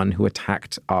he's the one who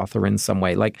attacked Arthur in some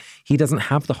way. Like, he doesn't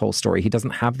have the whole story. He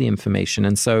doesn't have the information.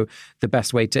 And so the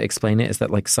best way to explain it is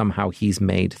that, like, somehow he's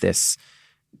made this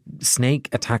snake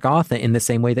attack Arthur in the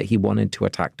same way that he wanted to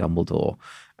attack Dumbledore.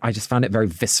 I just found it very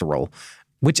visceral.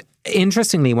 Which,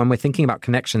 interestingly, when we're thinking about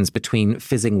connections between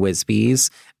fizzing whiz-bees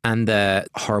and the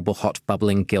horrible, hot,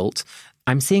 bubbling guilt,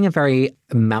 I'm seeing a very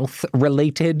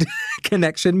mouth-related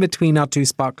connection between our two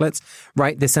sparklets,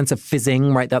 right? This sense of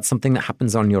fizzing, right? That's something that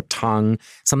happens on your tongue,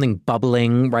 something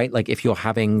bubbling, right? Like if you're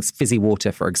having fizzy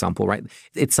water, for example, right?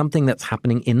 It's something that's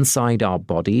happening inside our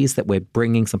bodies, that we're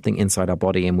bringing something inside our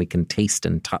body and we can taste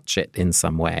and touch it in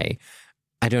some way.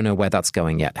 I don't know where that's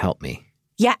going yet. Help me.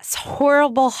 Yes,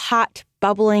 horrible, hot,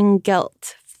 bubbling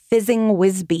guilt. Fizzing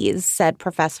whiz-bees, said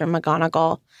Professor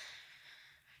McGonagall.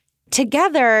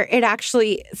 Together, it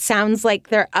actually sounds like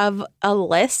they're of a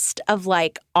list of,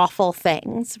 like, awful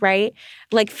things, right?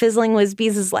 Like, fizzling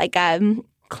whiz-bees is like a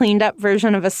cleaned up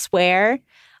version of a swear.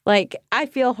 Like, I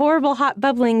feel horrible, hot,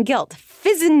 bubbling guilt.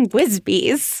 Fizzing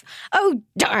whiz-bees. Oh,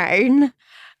 darn.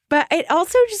 But it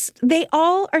also just, they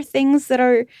all are things that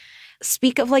are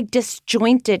speak of, like,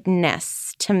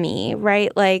 disjointedness to me,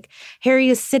 right? Like, Harry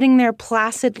is sitting there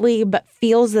placidly but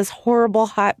feels this horrible,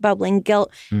 hot, bubbling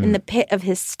guilt in the pit of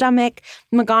his stomach.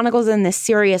 McGonagall's in this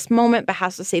serious moment but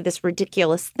has to say this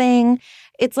ridiculous thing.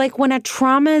 It's like when a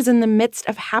trauma is in the midst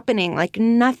of happening, like,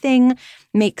 nothing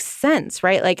makes sense,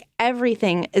 right? Like,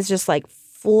 everything is just, like,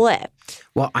 flipped.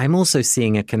 Well, I'm also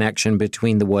seeing a connection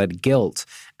between the word guilt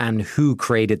and who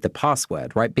created the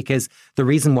password, right? Because the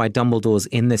reason why Dumbledore's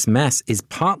in this mess is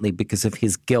partly because of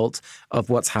his guilt of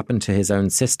what's happened to his own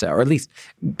sister, or at least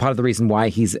part of the reason why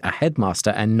he's a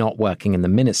headmaster and not working in the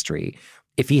ministry.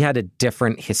 If he had a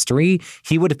different history,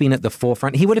 he would have been at the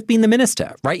forefront. He would have been the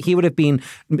minister, right? He would have been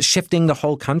shifting the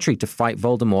whole country to fight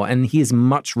Voldemort. And he is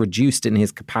much reduced in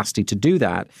his capacity to do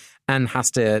that and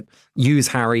has to use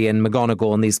Harry and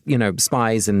McGonagall and these, you know,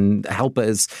 spies and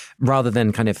helpers rather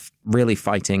than kind of really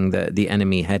fighting the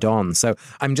enemy head on. So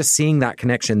I'm just seeing that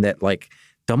connection that, like,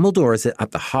 Dumbledore is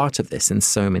at the heart of this in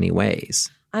so many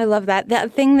ways. I love that.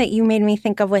 That thing that you made me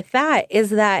think of with that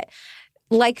is that,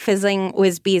 like fizzling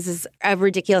whiz-bees is a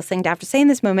ridiculous thing to have to say in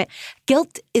this moment,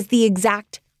 guilt is the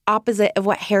exact opposite of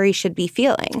what Harry should be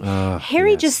feeling.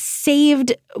 Harry just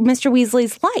saved Mr.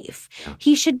 Weasley's life. Yeah.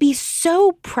 He should be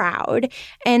so proud,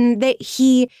 and that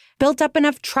he built up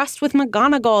enough trust with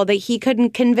McGonagall that he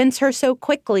couldn't convince her so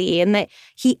quickly, and that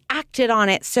he acted on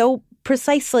it so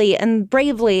precisely and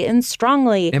bravely and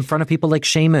strongly. In front of people like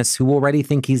Seamus, who already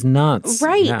think he's nuts.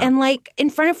 Right. Yeah. And like in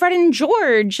front of Fred and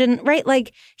George. And right,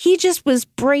 like he just was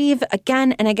brave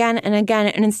again and again and again.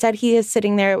 And instead he is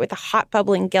sitting there with a hot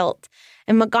bubbling guilt.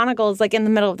 And McGonagall is like in the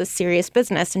middle of this serious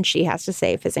business and she has to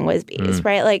say fizzing whizbees,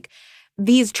 right? Like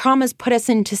these traumas put us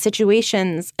into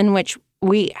situations in which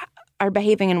we are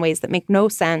behaving in ways that make no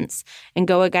sense and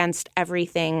go against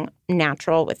everything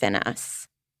natural within us.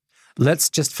 Let's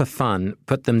just for fun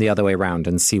put them the other way around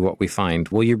and see what we find.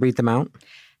 Will you read them out?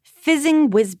 Fizzing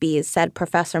whizbees, said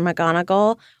Professor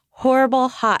McGonagall. Horrible,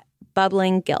 hot,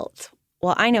 bubbling guilt.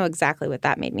 Well, I know exactly what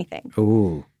that made me think.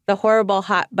 Ooh. The horrible,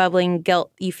 hot, bubbling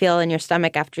guilt you feel in your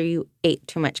stomach after you ate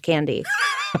too much candy.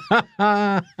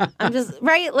 I'm just,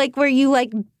 right? Like where you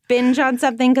like binge on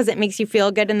something because it makes you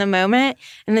feel good in the moment.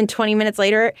 And then 20 minutes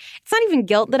later, it's not even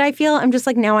guilt that I feel. I'm just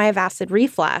like, now I have acid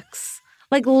reflux.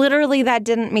 Like literally that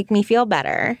didn't make me feel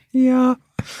better. Yeah.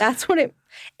 That's what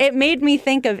it made me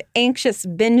think of anxious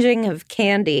binging of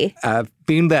candy. I've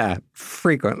been there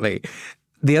frequently.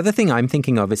 The other thing I'm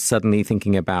thinking of is suddenly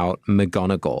thinking about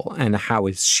McGonagall and how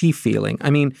is she feeling? I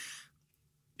mean,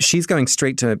 she's going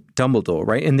straight to Dumbledore,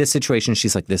 right? In this situation,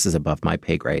 she's like, this is above my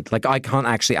pay grade. Like, I can't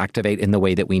actually activate in the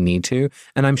way that we need to.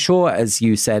 And I'm sure, as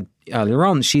you said earlier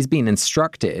on, she's been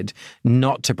instructed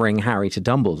not to bring Harry to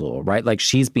Dumbledore, right? Like,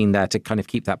 she's been there to kind of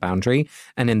keep that boundary.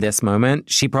 And in this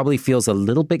moment, she probably feels a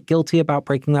little bit guilty about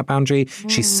breaking that boundary.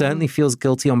 She certainly feels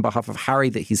guilty on behalf of Harry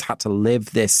that he's had to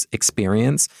live this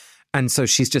experience. And so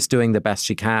she's just doing the best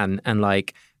she can and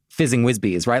like fizzing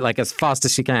whizbees, right? Like as fast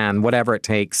as she can, whatever it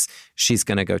takes, she's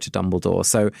going to go to Dumbledore.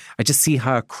 So I just see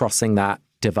her crossing that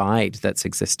divide that's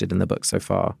existed in the book so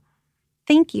far.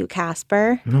 Thank you,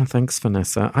 Casper. No, thanks,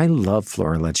 Vanessa. I love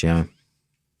Florilegia.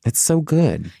 It's so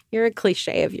good. You're a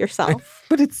cliche of yourself.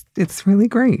 But it's really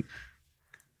great.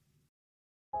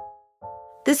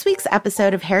 This week's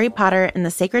episode of Harry Potter and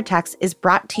the Sacred Text is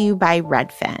brought to you by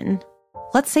Redfin.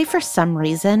 Let's say for some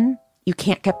reason you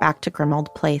can't get back to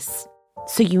Grimmauld Place,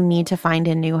 so you need to find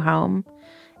a new home.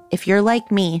 If you're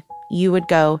like me, you would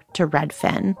go to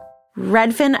Redfin.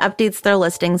 Redfin updates their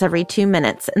listings every 2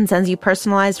 minutes and sends you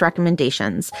personalized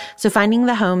recommendations, so finding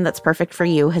the home that's perfect for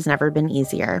you has never been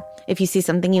easier. If you see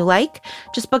something you like,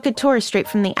 just book a tour straight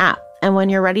from the app. And when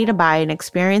you're ready to buy, an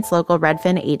experienced local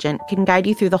Redfin agent can guide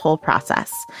you through the whole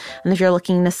process. And if you're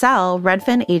looking to sell,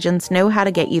 Redfin agents know how to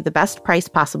get you the best price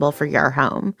possible for your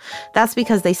home. That's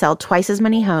because they sell twice as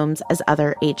many homes as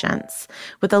other agents.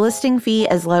 With a listing fee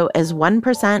as low as 1%,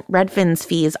 Redfin's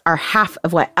fees are half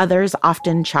of what others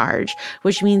often charge,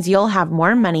 which means you'll have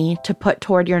more money to put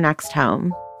toward your next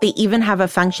home. They even have a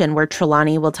function where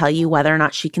Trelawney will tell you whether or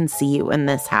not she can see you in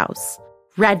this house.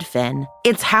 Redfin.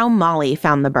 It's how Molly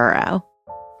found the burrow.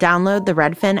 Download the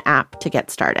Redfin app to get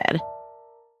started.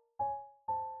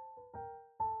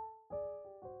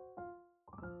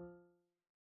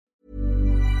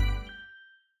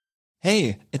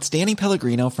 Hey, it's Danny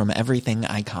Pellegrino from Everything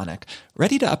Iconic.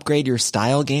 Ready to upgrade your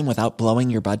style game without blowing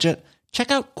your budget?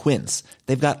 Check out Quince.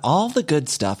 They've got all the good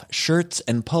stuff, shirts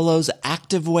and polos,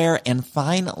 activewear, and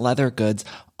fine leather goods,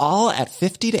 all at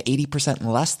 50 to 80%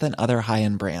 less than other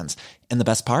high-end brands. And the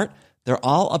best part? They're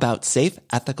all about safe,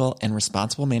 ethical, and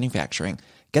responsible manufacturing.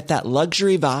 Get that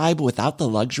luxury vibe without the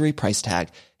luxury price tag.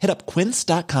 Hit up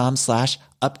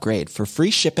quince.com/upgrade for free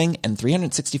shipping and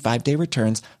 365-day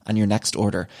returns on your next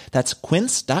order. That's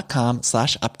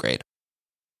quince.com/upgrade.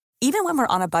 Even when we're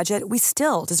on a budget, we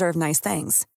still deserve nice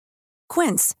things.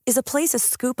 Quince is a place to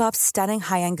scoop up stunning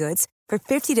high-end goods for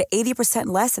 50 to 80%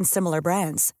 less than similar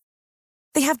brands.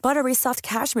 They have buttery soft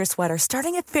cashmere sweaters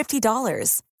starting at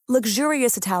 $50,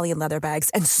 luxurious Italian leather bags,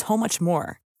 and so much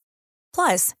more.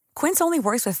 Plus, Quince only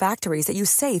works with factories that use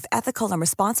safe, ethical, and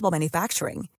responsible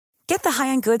manufacturing. Get the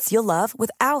high-end goods you'll love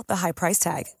without the high price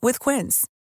tag with Quince.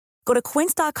 Go to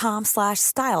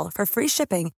quince.com/style for free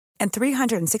shipping and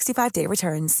 365-day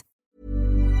returns.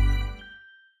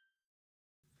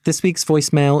 This week's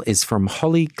voicemail is from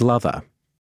Holly Glover.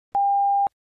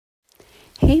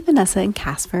 Hey, Vanessa and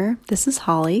Casper. This is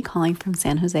Holly calling from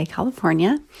San Jose,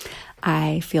 California.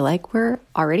 I feel like we're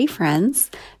already friends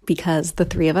because the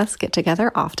three of us get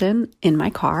together often in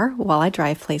my car while I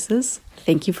drive places.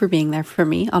 Thank you for being there for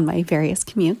me on my various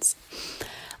commutes.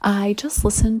 I just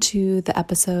listened to the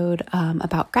episode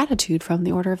about gratitude from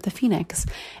the Order of the Phoenix,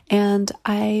 and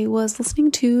I was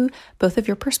listening to both of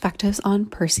your perspectives on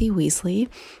Percy Weasley,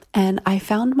 and I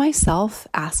found myself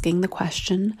asking the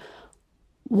question,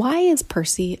 why is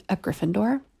Percy a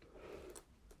Gryffindor?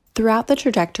 Throughout the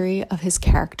trajectory of his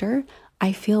character,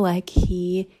 I feel like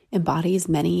he embodies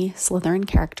many Slytherin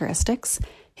characteristics.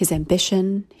 his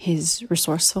ambition, his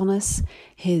resourcefulness,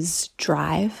 his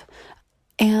drive.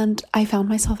 And I found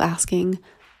myself asking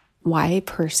why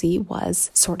Percy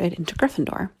was sorted into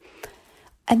Gryffindor.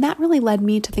 And that really led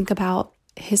me to think about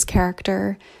his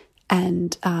character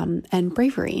and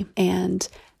bravery, and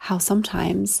how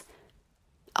sometimes,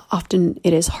 often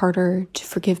it is harder to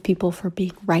forgive people for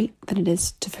being right than it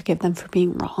is to forgive them for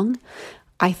being wrong.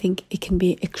 I think it can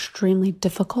be extremely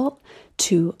difficult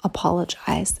to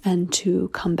apologize and to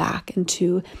come back and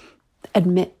to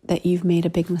admit that you've made a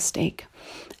big mistake.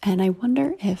 And I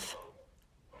wonder if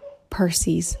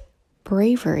Percy's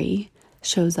bravery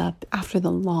shows up after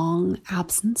the long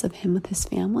absence of him with his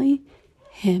family,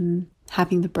 him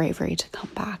having the bravery to come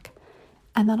back.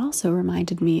 And that also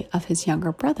reminded me of his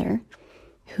younger brother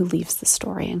who leaves the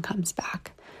story and comes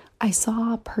back. I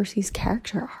saw Percy's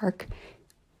character arc,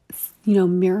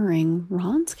 mirroring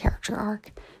Ron's character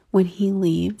arc when he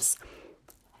leaves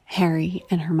Harry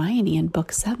and Hermione in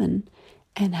book 7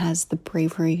 and has the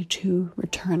bravery to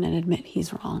return and admit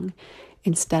he's wrong,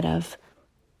 instead of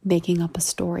making up a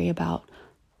story about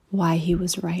why he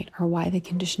was right or why the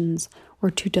conditions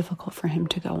were too difficult for him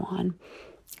to go on.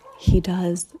 He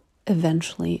does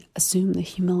eventually assume the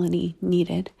humility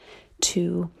needed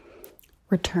to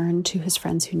return to his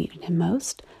friends who needed him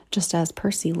most, just as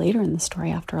Percy later in the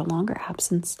story, after a longer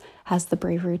absence, has the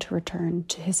bravery to return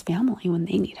to his family when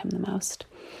they need him the most.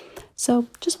 So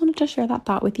just wanted to share that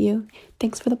thought with you.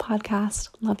 Thanks for the podcast.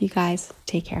 Love you guys.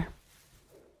 Take care.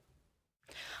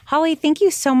 Holly, thank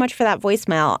you so much for that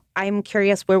voicemail. I'm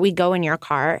curious where we go in your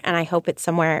car, and I hope it's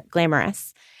somewhere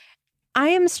glamorous. I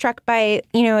am struck by,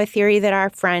 a theory that our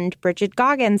friend Bridget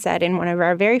Goggins said in one of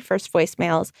our very first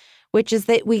voicemails, which is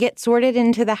that we get sorted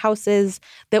into the houses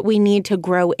that we need to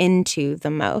grow into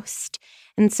the most.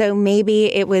 And so maybe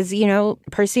it was,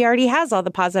 Percy already has all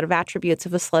the positive attributes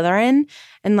of a Slytherin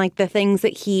and like the things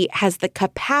that he has the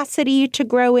capacity to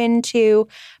grow into,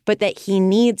 but that he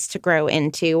needs to grow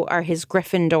into are his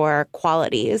Gryffindor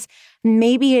qualities.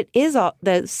 Maybe it is all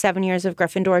the 7 years of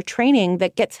Gryffindor training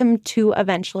that gets him to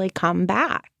eventually come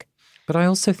back. But I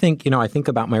also think, I think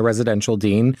about my residential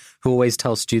dean who always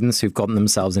tells students who've gotten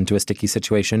themselves into a sticky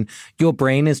situation, your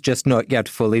brain is just not yet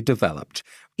fully developed.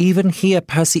 Even here,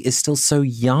 Percy is still so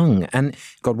young, and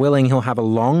God willing, he'll have a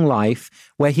long life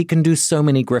where he can do so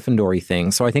many Gryffindor-y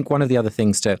things. So I think one of the other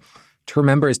things to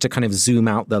remember is to kind of zoom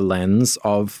out the lens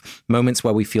of moments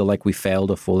where we feel like we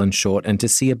failed or fallen short, and to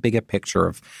see a bigger picture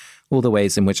of all the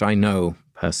ways in which I know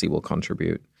Percy will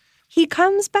contribute. He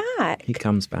comes back. He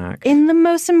comes back. In the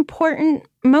most important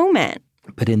moment.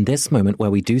 But in this moment where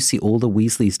we do see all the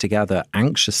Weasleys together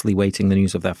anxiously waiting the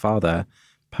news of their father,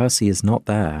 Percy is not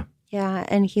there. Yeah,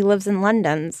 and he lives in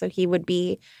London, so he would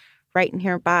be right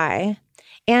nearby.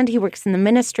 And he works in the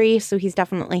ministry, so he's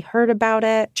definitely heard about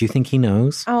it. Do you think he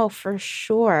knows? Oh, for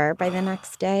sure. By the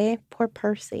next day. Poor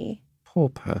Percy. Poor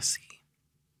Percy.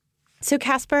 So,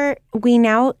 Casper, we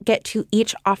now get to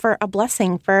each offer a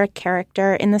blessing for a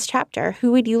character in this chapter.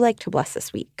 Who would you like to bless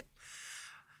this week?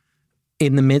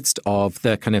 In the midst of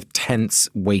the kind of tense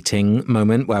waiting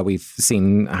moment where we've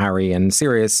seen Harry and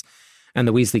Sirius and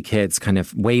the Weasley kids kind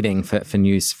of waiting for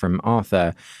news from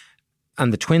Arthur,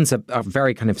 and the twins are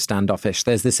very kind of standoffish,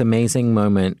 there's this amazing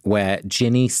moment where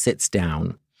Ginny sits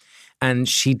down. And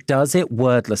she does it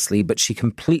wordlessly, but she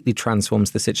completely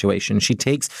transforms the situation. She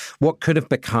takes what could have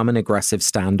become an aggressive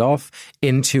standoff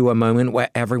into a moment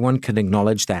where everyone can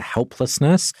acknowledge their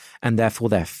helplessness and therefore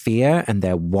their fear and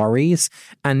their worries.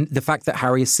 And the fact that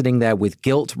Harry is sitting there with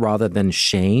guilt rather than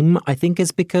shame, I think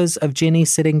is because of Ginny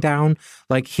sitting down.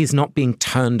 Like, he's not being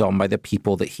turned on by the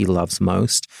people that he loves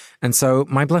most. And so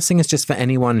my blessing is just for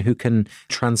anyone who can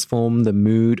transform the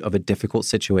mood of a difficult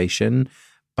situation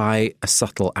by a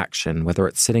subtle action, whether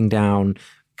it's sitting down,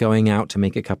 going out to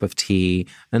make a cup of tea,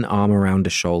 an arm around a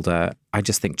shoulder. I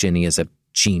just think Ginny is a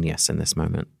genius in this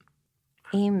moment.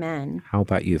 Amen. How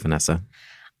about you, Vanessa?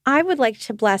 I would like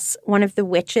to bless one of the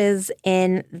witches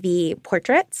in the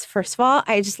portraits. First of all,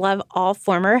 I just love all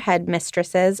former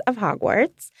headmistresses of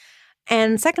Hogwarts.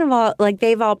 And second of all, like,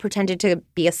 they've all pretended to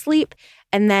be asleep.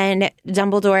 And then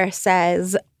Dumbledore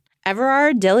says,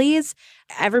 Everard, Dillies,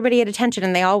 everybody at attention,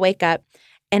 and they all wake up.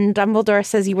 And Dumbledore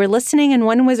says, you were listening, and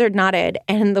one wizard nodded,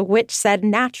 and the witch said,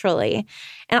 naturally.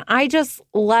 And I just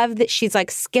love that she's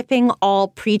like skipping all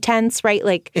pretense, right?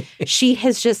 Like she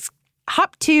has just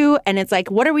hopped to, and it's like,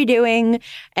 what are we doing?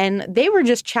 And they were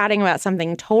just chatting about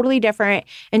something totally different.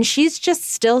 And she's just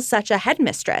still such a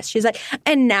headmistress. She's like,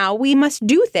 and now we must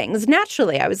do things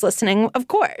naturally. I was listening. Of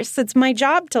course, it's my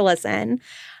job to listen.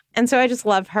 And so I just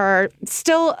love her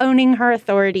still owning her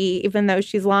authority, even though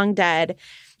she's long dead.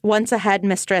 Once a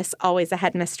headmistress, always a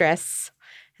headmistress.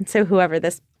 And so whoever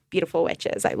this beautiful witch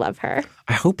is, I love her.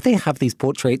 I hope they have these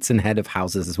portraits in head of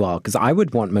houses as well, because I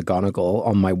would want McGonagall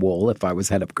on my wall if I was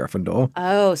head of Gryffindor.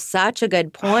 Oh, such a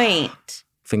good point.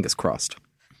 Fingers crossed.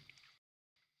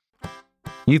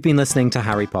 You've been listening to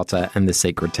Harry Potter and the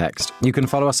Sacred Text. You can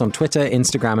follow us on Twitter,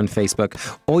 Instagram, and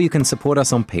Facebook, or you can support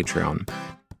us on Patreon.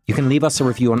 You can leave us a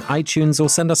review on iTunes or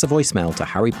send us a voicemail to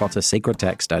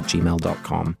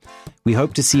harrypottersacredtext@gmail.com. We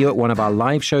hope to see you at one of our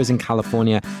live shows in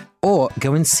California, or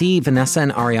go and see Vanessa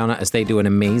and Ariana as they do an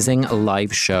amazing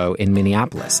live show in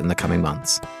Minneapolis in the coming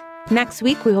months. Next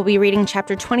week, we will be reading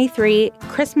Chapter 23,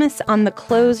 Christmas on the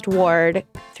Closed Ward,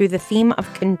 through the theme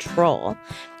of control.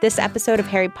 This episode of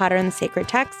Harry Potter and the Sacred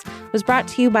Text was brought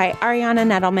to you by Ariana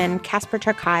Nettleman, Casper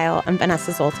ter Kuile, and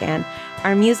Vanessa Zoltan.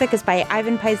 Our music is by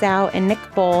Ivan Paisau and Nick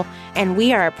Boll, and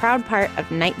we are a proud part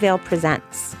of Night Vale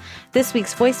Presents. This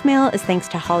week's voicemail is thanks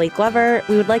to Holly Glover.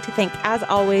 We would like to thank, as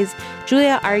always,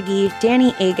 Julia Argy,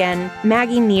 Danny Agan,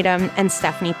 Maggie Needham, and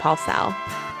Stephanie Paulsell.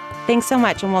 Thanks so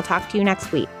much, and we'll talk to you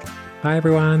next week. Bye,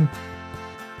 everyone.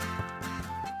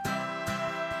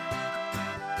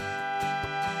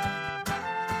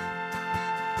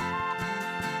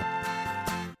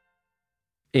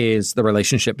 Is the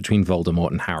relationship between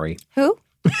Voldemort and Harry. Who?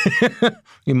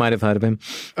 You might have heard of him.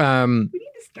 We need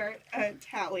to start a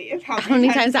tally of how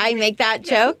many times I make that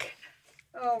joke.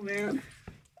 Oh, man.